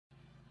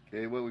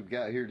Okay, what we've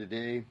got here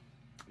today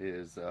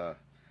is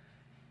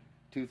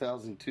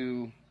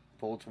 2002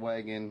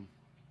 Volkswagen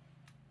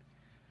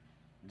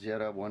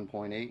Jetta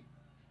 1.8,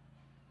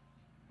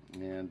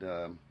 and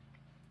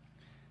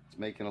it's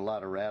making a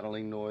lot of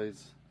rattling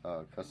noise.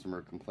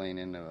 Customer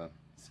complaining,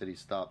 said he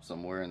stopped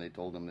somewhere and they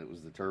told him it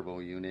was the turbo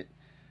unit.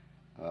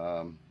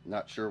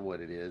 Not sure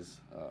what it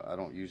is. I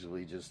don't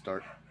usually just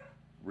start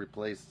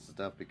replacing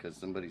stuff because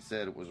somebody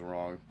said it was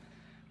wrong.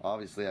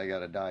 Obviously I got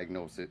to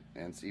diagnose it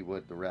and see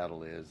what the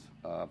rattle is.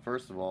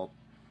 First of all,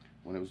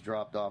 when it was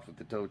dropped off at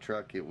the tow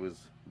truck, it was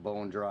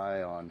bone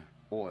dry on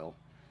oil.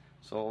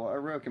 So I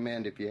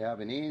recommend, if you're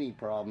having any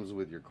problems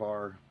with your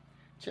car,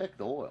 check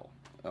the oil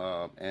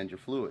and your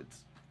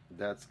fluids.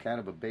 That's kind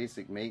of a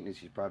basic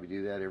maintenance. You probably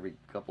do that every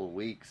couple of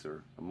weeks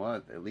or a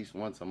month, at least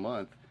once a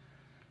month,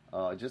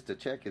 just to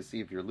check and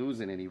see if you're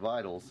losing any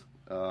vitals.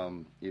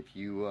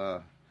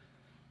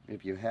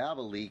 If you have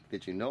a leak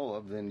that you know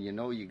of, then you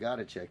know you got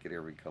to check it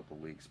every couple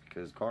of weeks,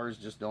 because cars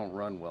just don't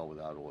run well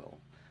without oil.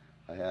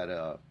 I had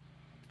a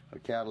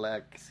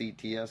Cadillac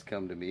CTS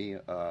come to me,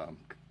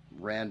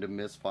 random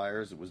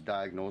misfires. It was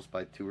diagnosed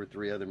by 2 or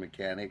 3 other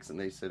mechanics, and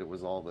they said it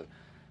was all the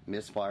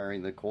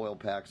misfiring. The coil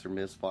packs are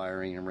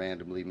misfiring and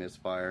randomly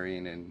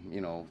misfiring, and you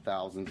know,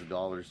 thousands of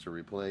dollars to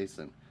replace.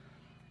 And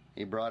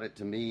he brought it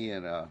to me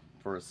and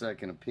for a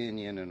second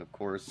opinion, and of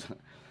course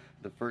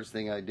the first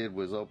thing I did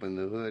was open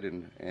the hood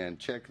and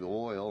check the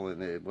oil,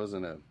 and it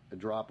wasn't a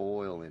drop of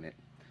oil in it.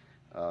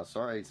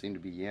 Sorry I seem to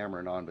be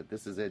yammering on, but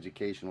this is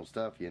educational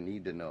stuff you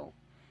need to know.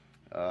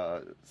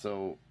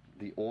 So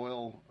the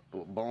oil,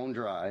 bone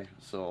dry,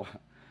 so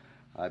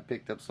I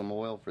picked up some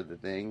oil for the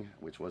thing,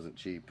 which wasn't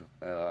cheap.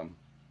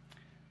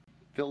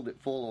 Filled it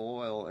full of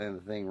oil, and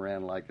the thing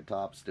ran like a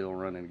top, still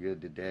running good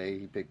today.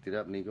 He picked it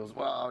up and he goes,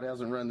 "Wow, it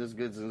hasn't run this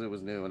good since it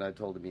was new." And I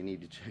told him, you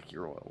need to check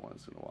your oil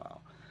once in a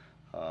while.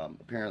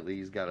 Apparently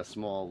he's got a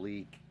small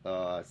leak,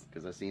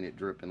 because I seen it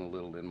dripping a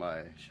little in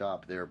my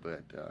shop there.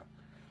 But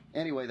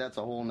anyway, that's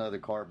a whole nother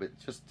car. But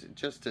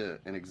just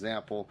an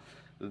example,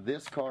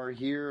 this car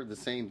here, the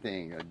same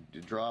thing. I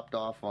dropped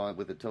off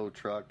with a tow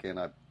truck, and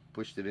I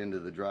pushed it into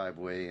the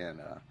driveway,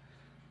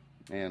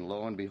 and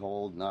lo and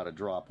behold, not a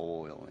drop of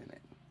oil in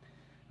it.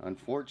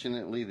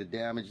 Unfortunately, the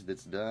damage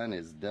that's done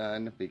is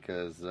done,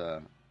 because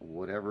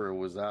whatever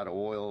was out of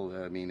oil,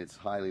 I mean, it's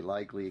highly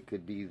likely it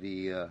could be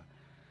the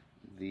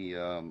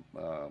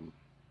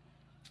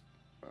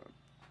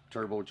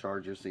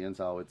turbocharger, seeing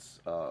how it's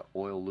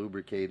oil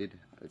lubricated.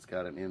 It's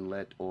got an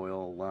inlet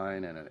oil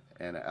line and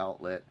an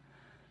outlet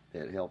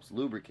that helps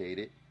lubricate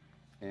it,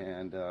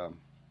 and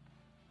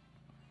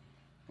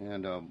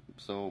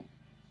so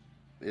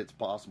it's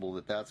possible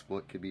that that's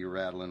what could be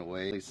rattling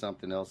away.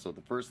 Something else. So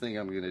the first thing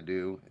I'm going to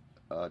do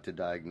to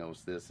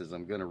diagnose this is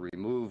I'm going to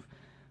remove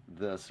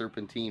the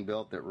serpentine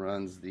belt that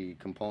runs the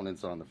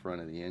components on the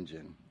front of the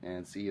engine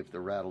and see if the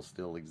rattle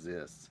still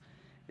exists.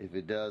 If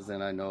it does,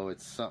 then I know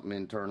it's something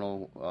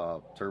internal,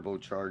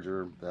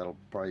 turbocharger. That'll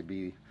probably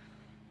be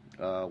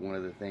one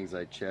of the things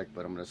I check.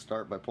 But I'm going to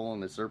start by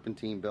pulling the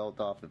serpentine belt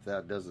off. If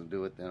that doesn't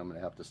do it, then I'm going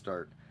to have to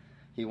start.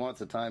 He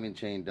wants a timing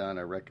chain done.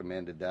 I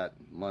recommended that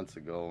months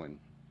ago, and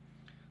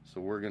so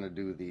we're going to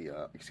do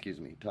the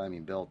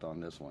timing belt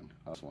on this one.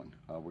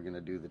 We're going to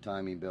do the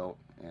timing belt,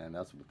 and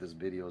that's what this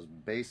video is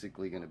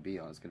basically going to be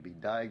on. It's going to be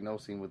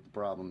diagnosing what the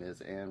problem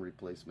is and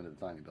replacement of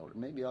the timing belt. Or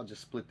maybe I'll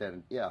just split that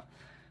in. Yeah,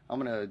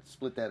 I'm going to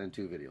split that in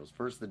 2 videos.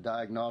 First the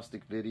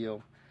diagnostic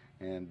video,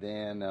 and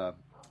then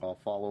I'll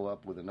follow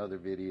up with another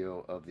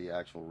video of the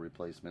actual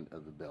replacement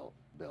of the belt.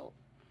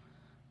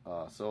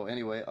 So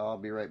anyway, I'll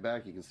be right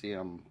back. You can see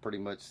I'm pretty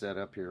much set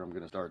up here. I'm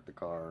going to start the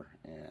car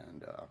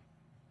and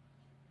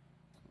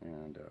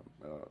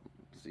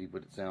see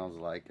what it sounds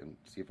like, and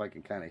see if I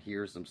can kind of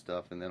hear some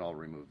stuff, and then I'll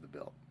remove the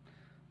belt.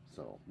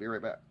 So be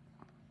right back.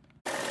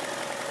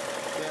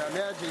 Yeah,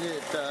 imagine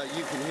it.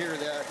 You can hear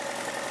that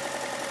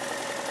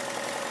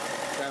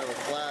kind of a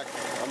clack.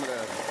 I'm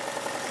gonna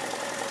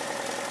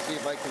see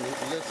if I can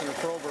listen or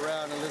probe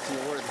around and listen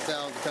to where the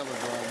sound's coming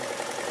from.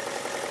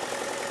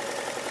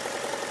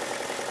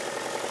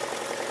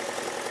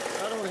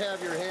 I don't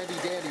have your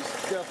handy-dandy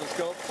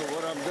stethoscope, so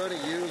what I'm going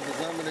to use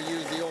is I'm going to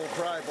use the old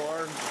pry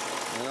bar,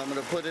 and I'm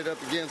going to put it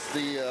up against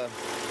the,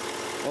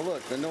 oh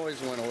look, the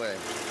noise went away.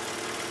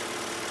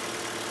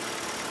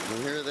 You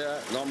hear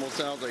that? It almost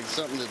sounds like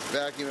something that's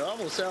vacuum. It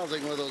almost sounds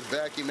like one of those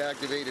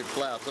vacuum-activated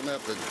flaps. I'm going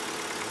to have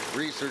to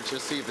research to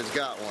see if it's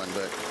got one,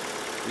 but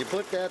you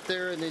put that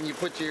there, and then you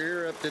put your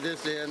ear up to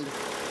this end,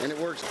 and it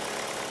works.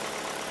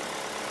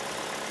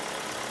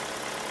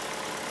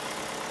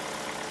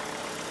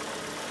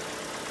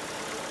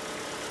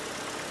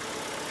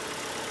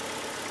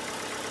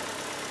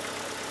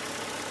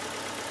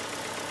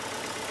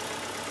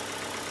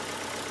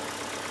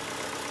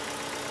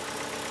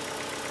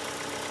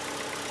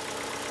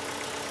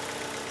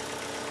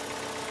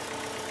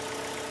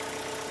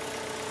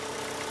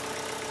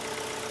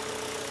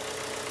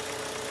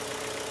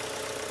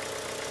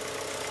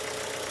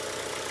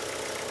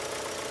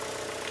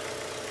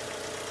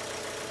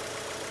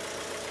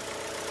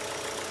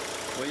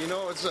 You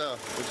know, it's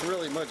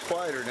really much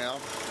quieter now.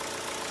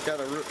 It's got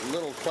a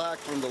little clack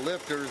from the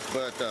lifters,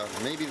 but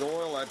maybe the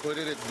oil I put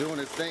in it's doing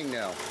its thing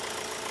now.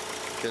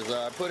 Because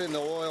I put in the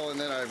oil and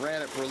then I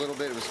ran it for a little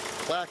bit. It was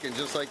clacking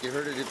just like you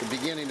heard it at the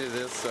beginning of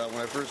this when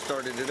I first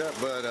started it up,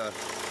 but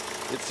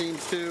it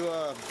seems to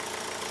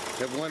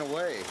have went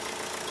away.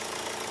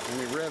 Let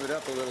me rev it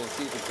up a little and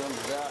see if it comes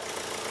back.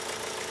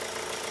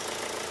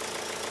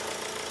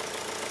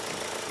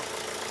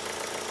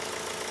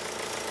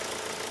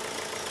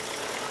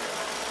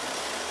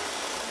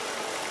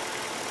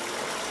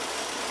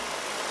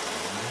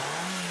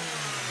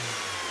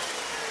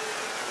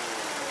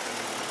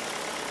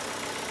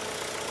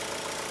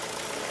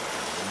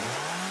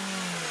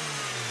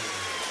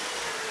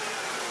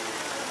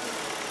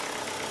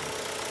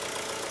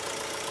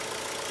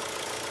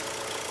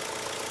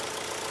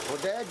 Well,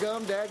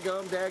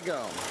 dadgum.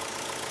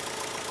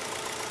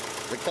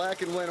 The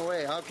clacking went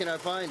away. How can I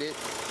find it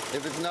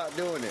if it's not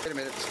doing it? Wait a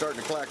minute, it's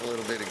starting to clack a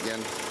little bit again.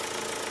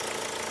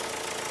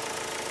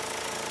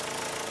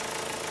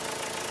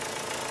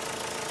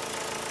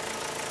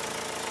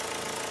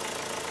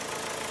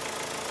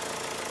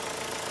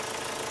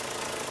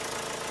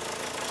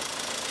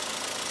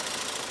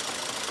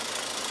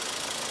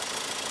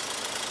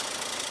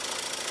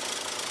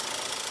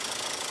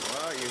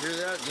 Wow, you hear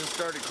that? It just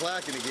started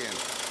clacking again.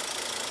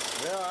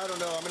 Well, I don't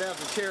know. I'm going to have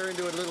to tear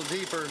into it a little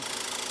deeper.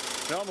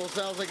 It almost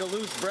sounds like a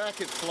loose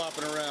bracket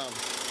flopping around.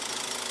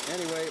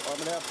 Anyway, I'm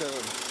going to have to...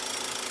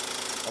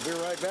 I'll be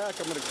right back.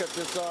 I'm going to cut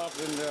this off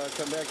and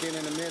come back in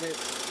a minute.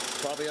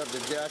 Probably have to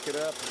jack it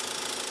up.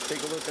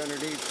 Take a look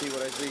underneath, see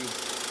what I see.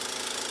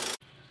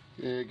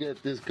 Yeah,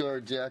 get this car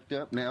jacked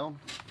up now.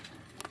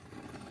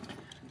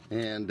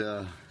 And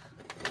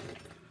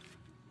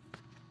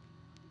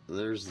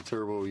there's the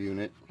turbo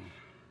unit.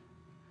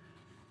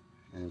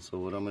 And so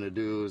what I'm going to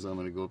do is I'm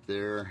going to go up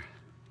there.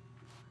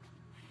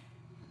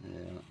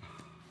 Yeah.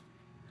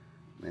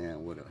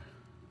 Man, what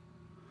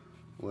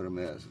a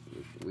mess.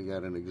 We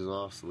got an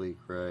exhaust leak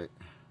right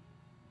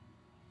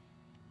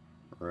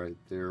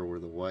there where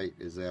the white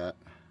is at.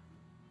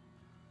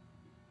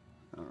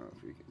 I don't know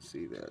if you can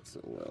see that so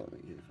well.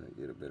 Let me see if I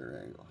get a better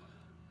angle.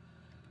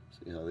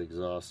 See how the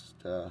exhaust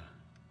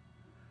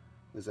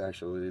is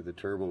actually the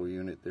turbo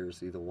unit there.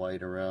 See the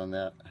white around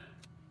that?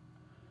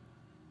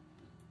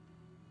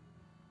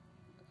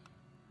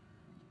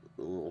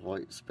 The little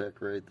white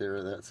speck right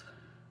there, that's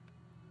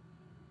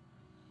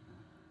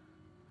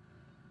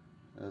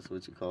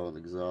what you call an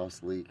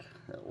exhaust leak,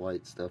 that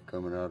white stuff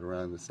coming out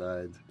around the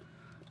sides.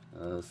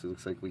 So it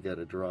looks like we got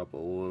a drop of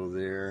oil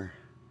there,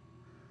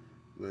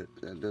 but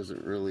that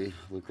doesn't really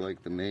look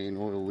like the main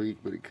oil leak,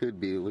 but it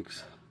could be. It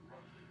looks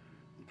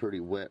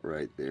pretty wet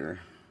right there.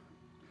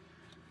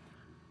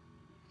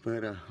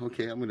 But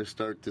okay, I'm going to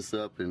start this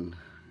up and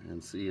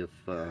see if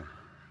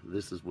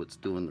this is what's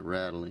doing the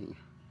rattling.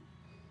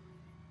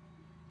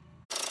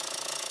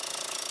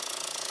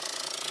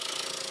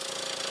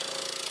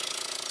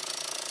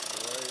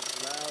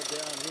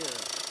 Down here.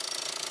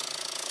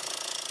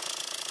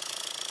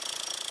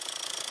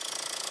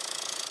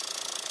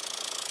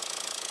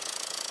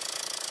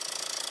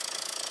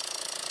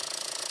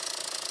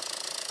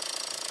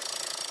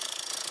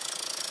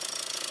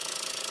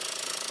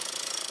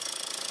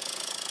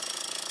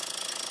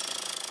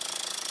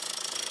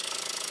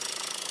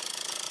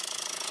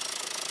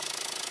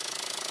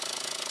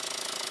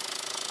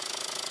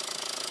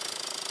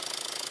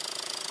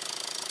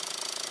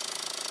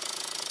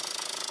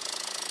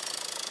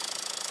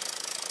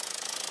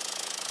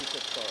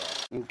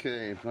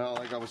 Okay, well,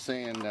 like I was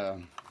saying,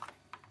 I'm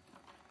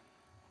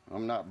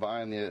not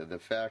buying the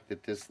fact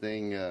that this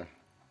thing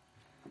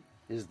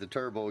is the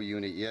turbo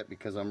unit yet,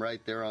 because I'm right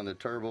there on the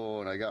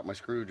turbo and I got my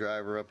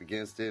screwdriver up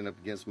against it and up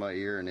against my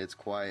ear and it's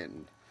quiet.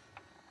 And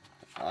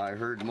I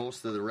heard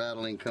most of the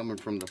rattling coming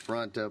from the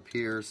front up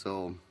here,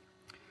 so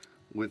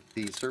with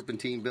the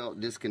serpentine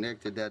belt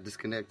disconnected, that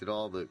disconnected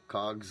all the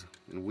cogs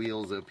and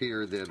wheels up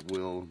here that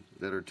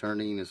are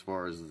turning, as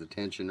far as the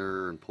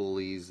tensioner and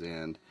pulleys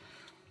and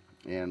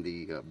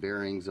the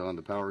bearings on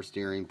the power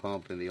steering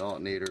pump and the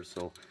alternator.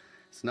 So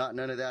it's not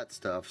none of that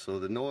stuff. So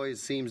the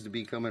noise seems to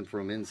be coming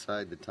from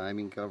inside the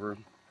timing cover.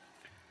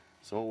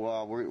 So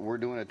we're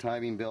doing a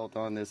timing belt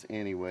on this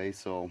anyway,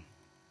 so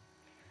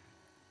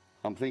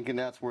I'm thinking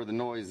that's where the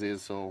noise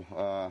is. So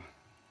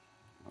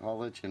I'll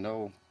let you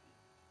know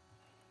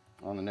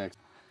on the next.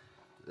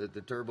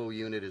 The turbo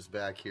unit is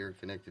back here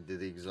connected to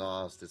the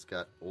exhaust. It's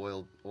got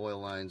oil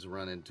lines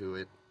running to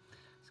it.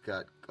 It's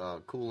got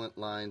coolant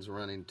lines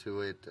running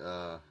to it,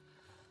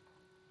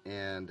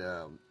 and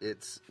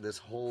it's this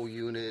whole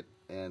unit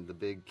and the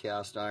big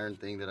cast iron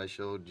thing that I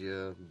showed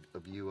you a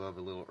view of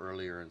a little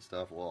earlier and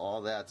stuff. Well,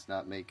 all that's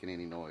not making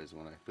any noise.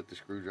 When I put the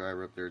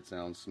screwdriver up there, it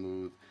sounds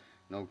smooth,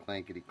 no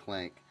clankety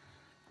clank.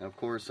 And of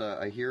course,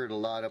 I hear it a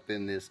lot up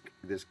in this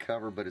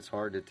cover, but it's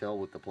hard to tell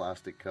with the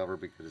plastic cover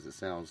because it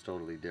sounds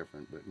totally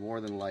different. But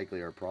more than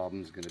likely, our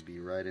problem is going to be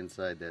right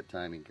inside that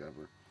timing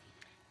cover.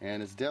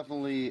 And it's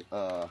definitely,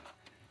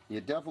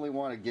 you definitely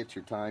want to get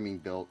your timing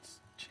belts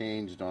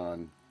changed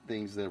on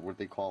things that what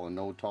they call a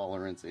no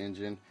tolerance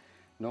engine.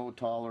 No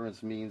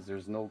tolerance means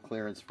there's no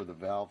clearance for the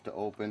valve to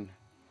open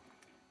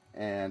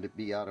and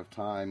be out of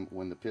time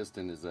when the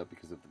piston is up,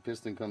 because if the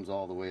piston comes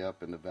all the way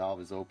up and the valve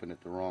is open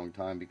at the wrong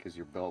time because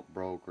your belt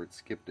broke or it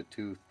skipped a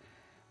tooth,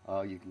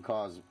 you can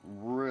cause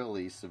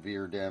really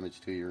severe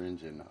damage to your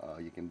engine.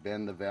 You can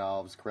bend the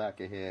valves, crack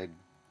a head,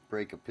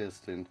 break a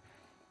piston.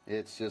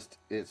 It's just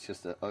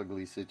an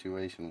ugly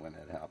situation when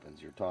it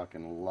happens. You're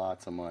talking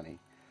lots of money.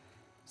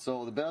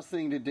 So the best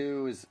thing to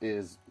do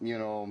is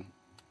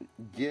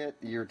get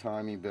your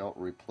timing belt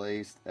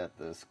replaced at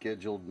the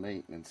scheduled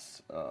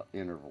maintenance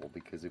interval,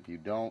 because if you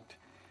don't,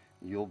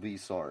 you'll be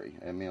sorry.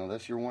 I mean,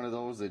 unless you're one of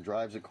those that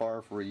drives a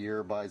car for a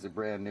year, buys it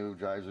brand new,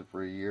 drives it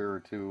for a year or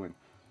two,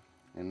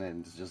 and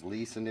then is just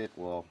leasing it,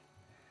 well,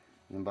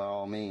 then by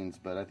all means.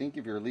 But I think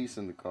if you're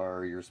leasing the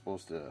car, you're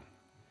supposed to,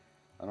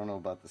 I don't know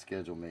about the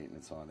scheduled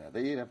maintenance on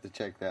that. You'd have to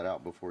check that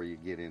out before you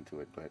get into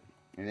it. But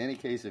in any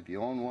case, if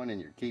you own one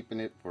and you're keeping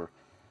it for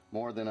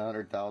more than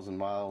 100,000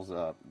 miles,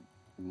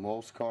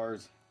 most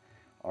cars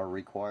are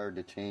required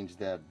to change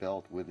that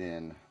belt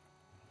within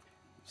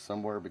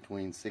somewhere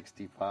between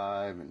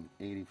 65 and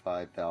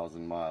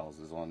 85,000 miles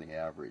is on the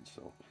average.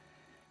 So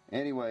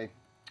anyway,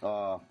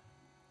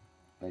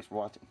 thanks for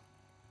watching.